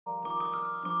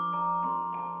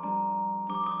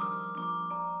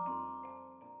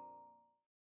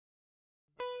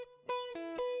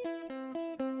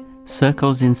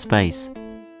Circles in space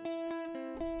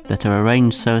that are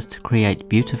arranged so as to create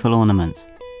beautiful ornaments.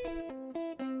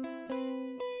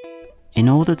 In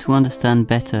order to understand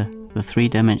better the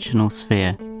three-dimensional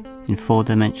sphere in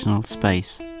four-dimensional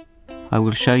space, I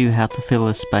will show you how to fill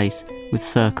the space with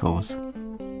circles,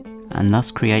 and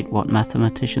thus create what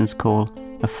mathematicians call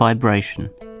a fibration.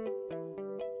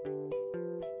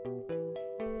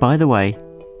 By the way,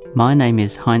 my name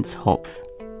is Heinz Hopf,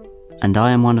 and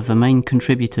I am one of the main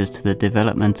contributors to the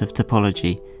development of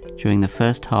topology during the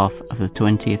first half of the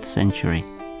 20th century.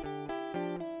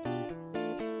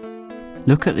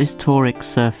 Look at this toric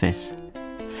surface,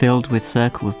 filled with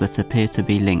circles that appear to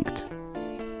be linked.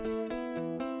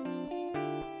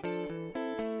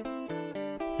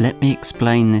 Let me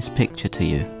explain this picture to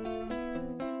you.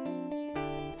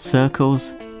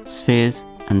 Circles, spheres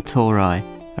and tori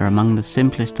are among the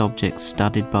simplest objects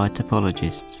studied by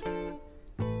topologists.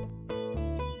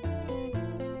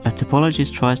 A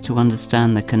topologist tries to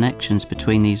understand the connections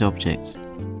between these objects.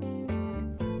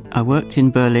 I worked in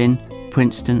Berlin,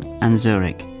 Princeton and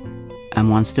Zurich,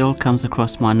 and one still comes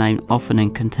across my name often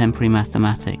in contemporary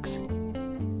mathematics.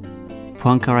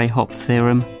 Poincaré-Hopf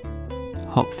theorem,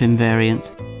 Hopf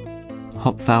invariant,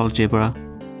 Hopf algebra,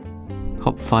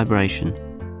 Hopf fibration.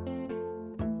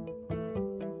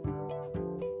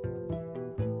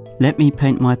 Let me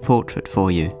paint my portrait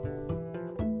for you.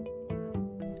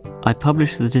 I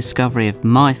published the discovery of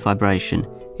my fibration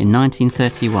in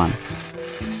 1931.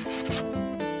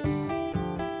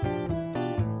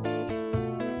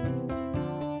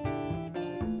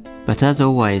 But as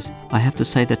always, I have to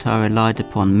say that I relied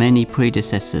upon many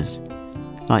predecessors,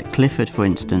 like Clifford for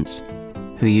instance,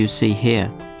 who you see here,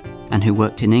 and who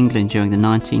worked in England during the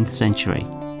 19th century.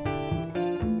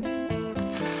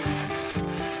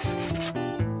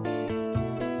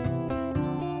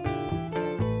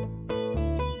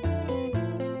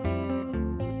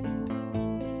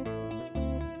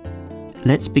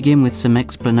 Let's begin with some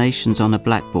explanations on a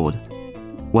blackboard.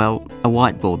 Well, a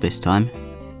whiteboard this time.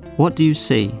 What do you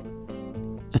see?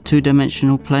 A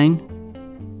two-dimensional plane?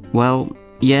 Well,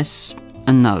 yes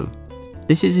and no.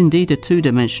 This is indeed a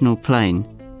two-dimensional plane,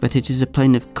 but it is a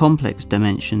plane of complex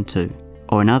dimension 2,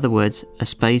 or in other words, a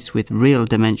space with real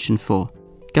dimension 4.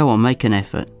 Go on, make an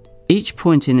effort. Each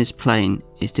point in this plane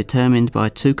is determined by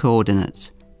two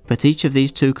coordinates, but each of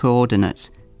these two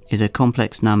coordinates is a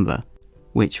complex number,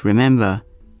 which, remember,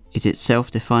 is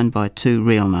itself defined by two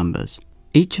real numbers.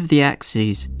 Each of the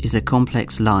axes is a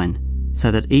complex line,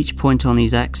 so that each point on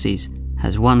these axes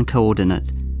has one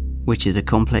coordinate, which is a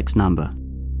complex number.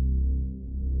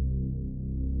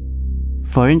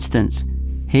 For instance,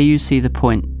 here you see the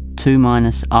point 2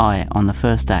 minus I on the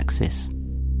first axis.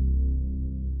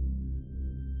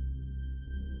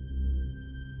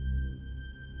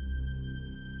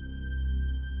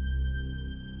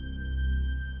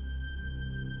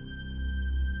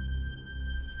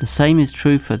 The same is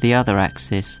true for the other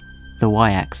axis, the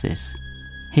y-axis.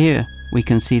 Here we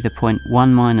can see the point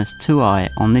 1 minus 2i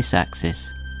on this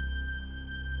axis.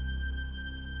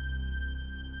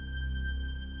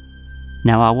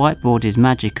 Now our whiteboard is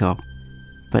magical,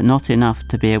 but not enough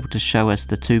to be able to show us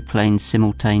the two planes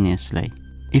simultaneously.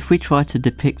 If we try to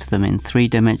depict them in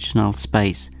three-dimensional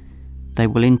space, they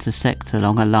will intersect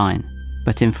along a line,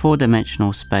 but in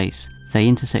four-dimensional space, they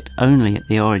intersect only at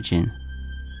the origin.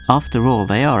 After all,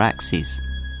 they are axes.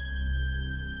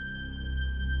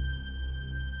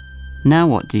 Now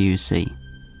what do you see?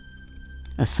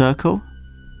 A circle?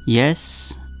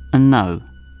 Yes and no.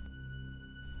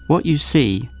 What you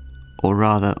see, or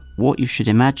rather what you should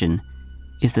imagine,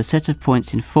 is the set of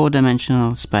points in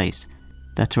four-dimensional space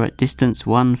that are at distance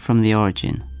 1 from the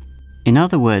origin. In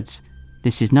other words,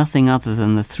 this is nothing other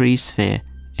than the three-sphere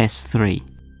S3.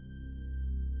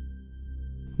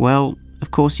 Well, of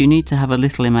course you need to have a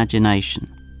little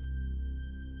imagination.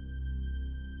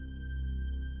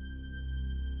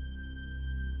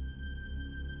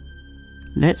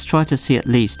 Let's try to see at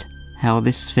least how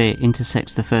this sphere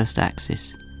intersects the first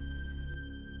axis.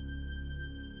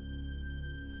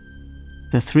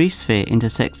 The three-sphere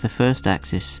intersects the first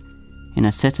axis in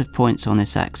a set of points on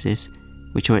this axis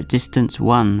which are at distance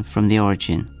 1 from the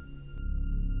origin.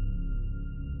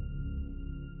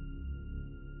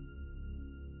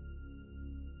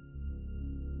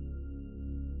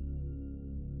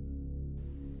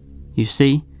 You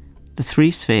see, the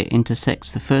three-sphere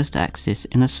intersects the first axis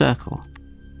in a circle.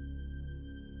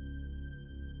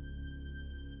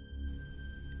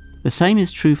 The same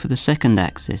is true for the second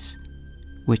axis,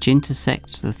 which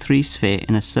intersects the three-sphere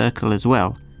in a circle as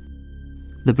well,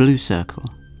 the blue circle.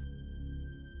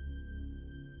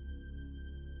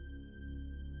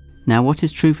 Now what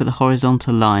is true for the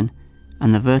horizontal line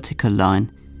and the vertical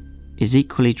line is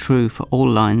equally true for all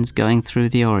lines going through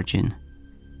the origin.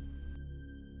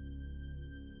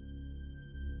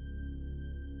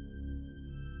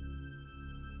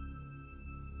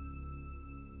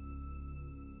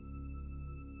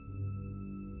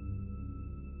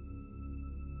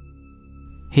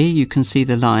 Here you can see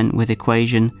the line with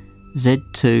equation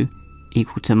z2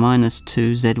 equal to minus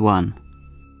 2z1.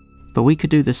 But we could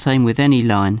do the same with any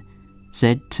line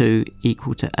z2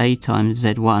 equal to a times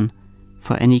z1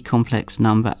 for any complex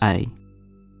number a.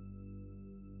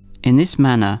 In this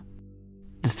manner,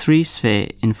 the 3-sphere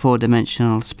in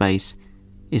 4-dimensional space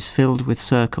is filled with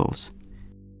circles,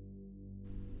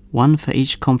 one for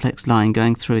each complex line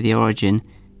going through the origin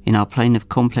in our plane of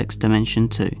complex dimension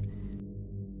 2.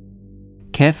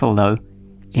 Careful though,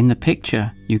 in the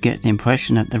picture you get the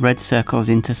impression that the red circles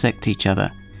intersect each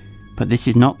other, but this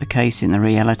is not the case in the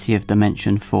reality of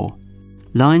dimension 4.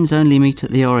 Lines only meet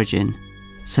at the origin,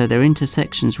 so their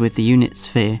intersections with the unit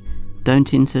sphere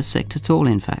don't intersect at all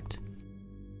in fact.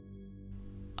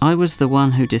 I was the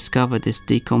one who discovered this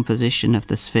decomposition of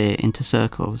the sphere into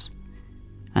circles,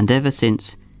 and ever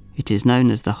since it is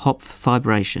known as the Hopf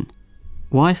fibration.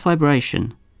 Why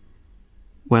fibration?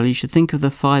 Well, you should think of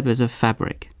the fibres of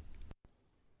fabric.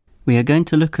 We are going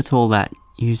to look at all that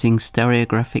using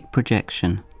stereographic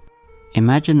projection.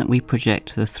 Imagine that we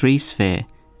project the 3-sphere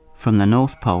from the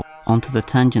North Pole onto the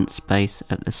tangent space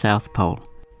at the South Pole,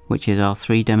 which is our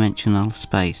 3-dimensional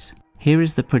space. Here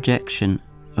is the projection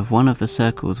of one of the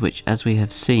circles which, as we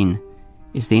have seen,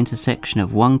 is the intersection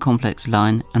of one complex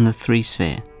line and the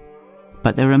 3-sphere.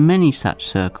 But there are many such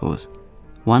circles,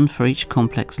 one for each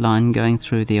complex line going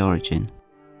through the origin.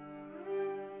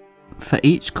 For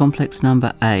each complex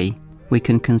number a, we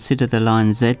can consider the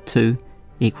line z2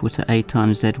 equal to a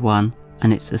times z1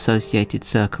 and its associated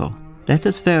circle. Let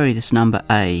us vary this number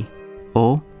a,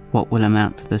 or, what will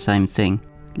amount to the same thing,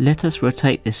 let us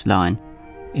rotate this line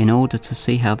in order to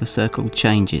see how the circle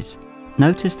changes.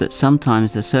 Notice that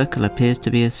sometimes the circle appears to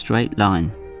be a straight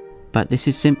line, but this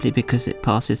is simply because it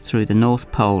passes through the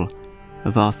North Pole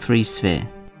of our 3-sphere.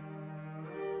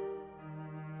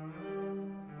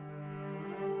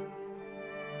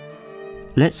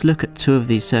 Let's look at two of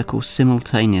these circles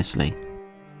simultaneously.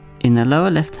 In the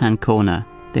lower left-hand corner,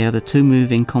 they are the two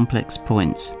moving complex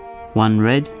points, one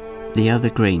red, the other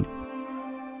green.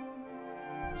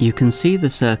 You can see the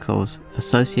circles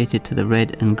associated to the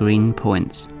red and green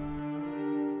points.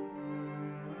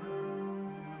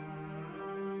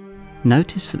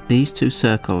 Notice that these two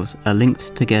circles are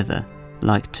linked together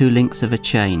like two links of a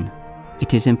chain.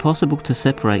 It is impossible to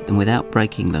separate them without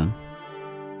breaking them.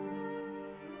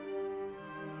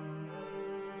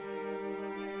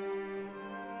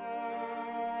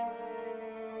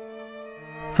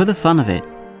 For the fun of it,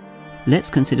 let's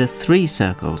consider 3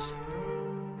 circles.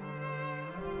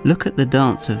 Look at the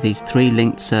dance of these 3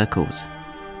 linked circles.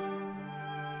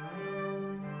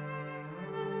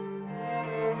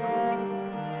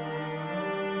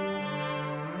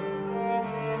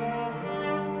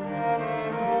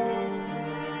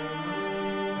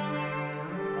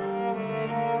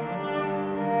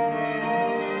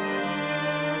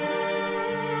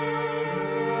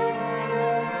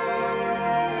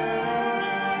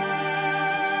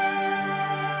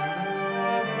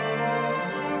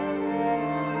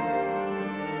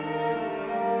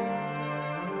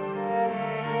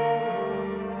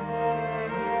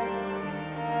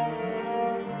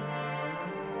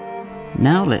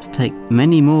 Now let's take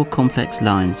many more complex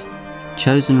lines,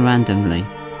 chosen randomly,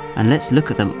 and let's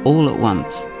look at them all at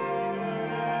once.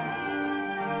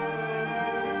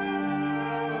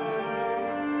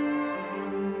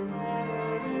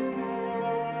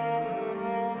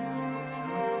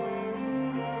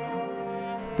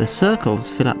 The circles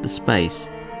fill up the space,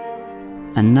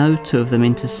 and no two of them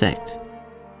intersect.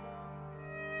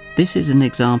 This is an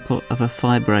example of a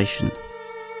fibration.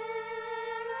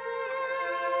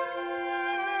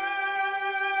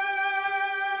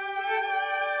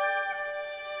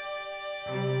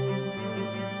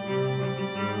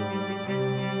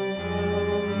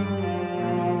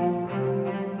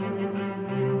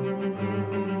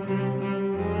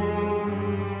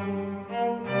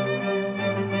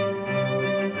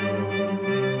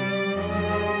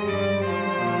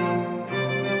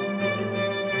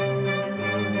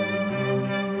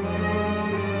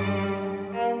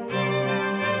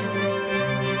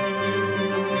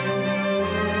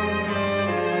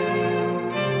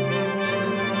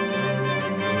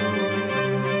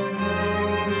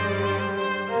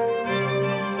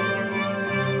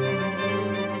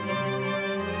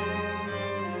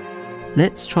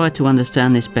 Let's try to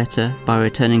understand this better by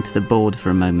returning to the board for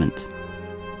a moment.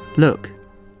 Look,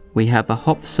 we have a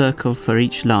Hopf circle for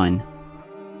each line.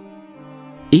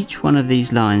 Each one of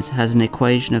these lines has an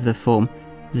equation of the form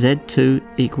z2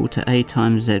 equal to a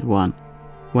times z1,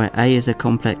 where a is a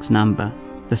complex number,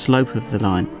 the slope of the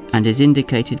line, and is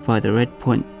indicated by the red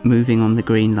point moving on the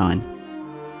green line.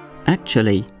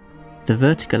 Actually, the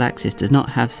vertical axis does not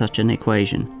have such an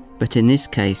equation, but in this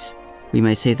case, we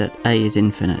may say that a is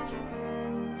infinite.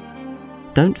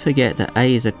 Don't forget that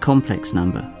a is a complex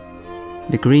number.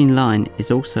 The green line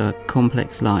is also a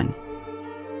complex line,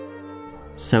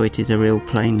 so it is a real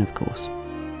plane, of course.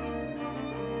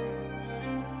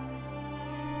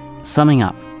 Summing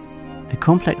up, the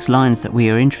complex lines that we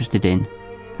are interested in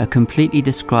are completely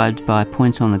described by a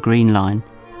point on the green line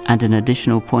and an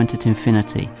additional point at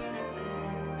infinity.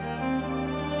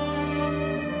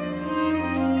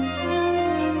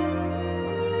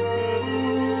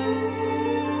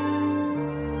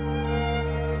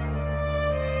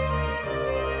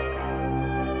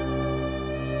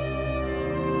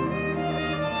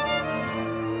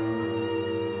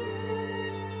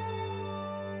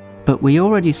 But we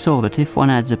already saw that if one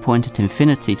adds a point at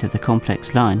infinity to the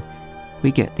complex line,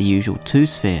 we get the usual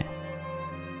two-sphere.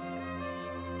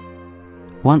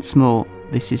 Once more,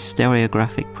 this is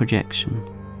stereographic projection.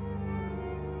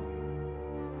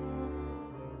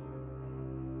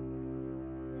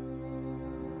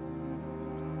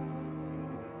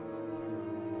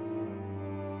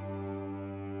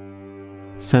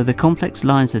 So the complex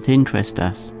lines that interest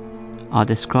us are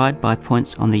described by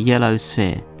points on the yellow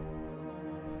sphere,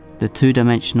 the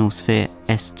two-dimensional sphere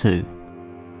S2.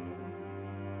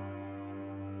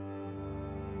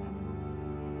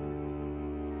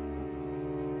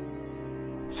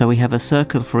 So we have a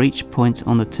circle for each point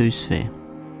on the two-sphere.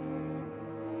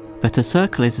 But a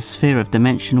circle is a sphere of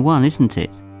dimension 1, isn't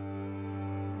it?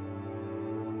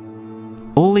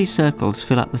 All these circles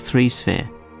fill up the 3-sphere.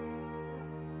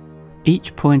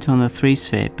 Each point on the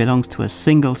 3-sphere belongs to a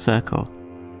single circle,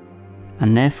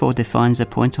 and therefore defines a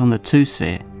point on the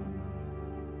 2-sphere.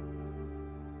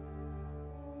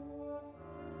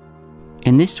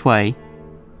 In this way,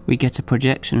 we get a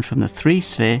projection from the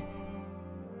 3-sphere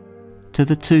to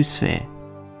the 2-sphere.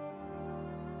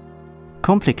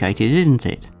 Complicated, isn't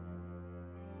it?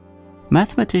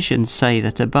 Mathematicians say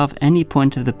that above any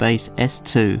point of the base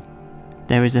S2,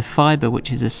 there is a fibre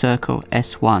which is a circle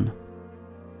S1,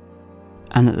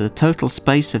 and that the total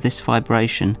space of this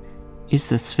fibration is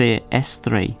the sphere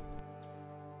S3.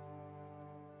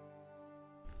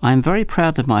 I am very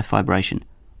proud of my fibration,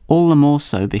 all the more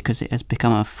so because it has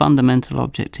become a fundamental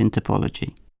object in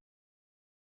topology.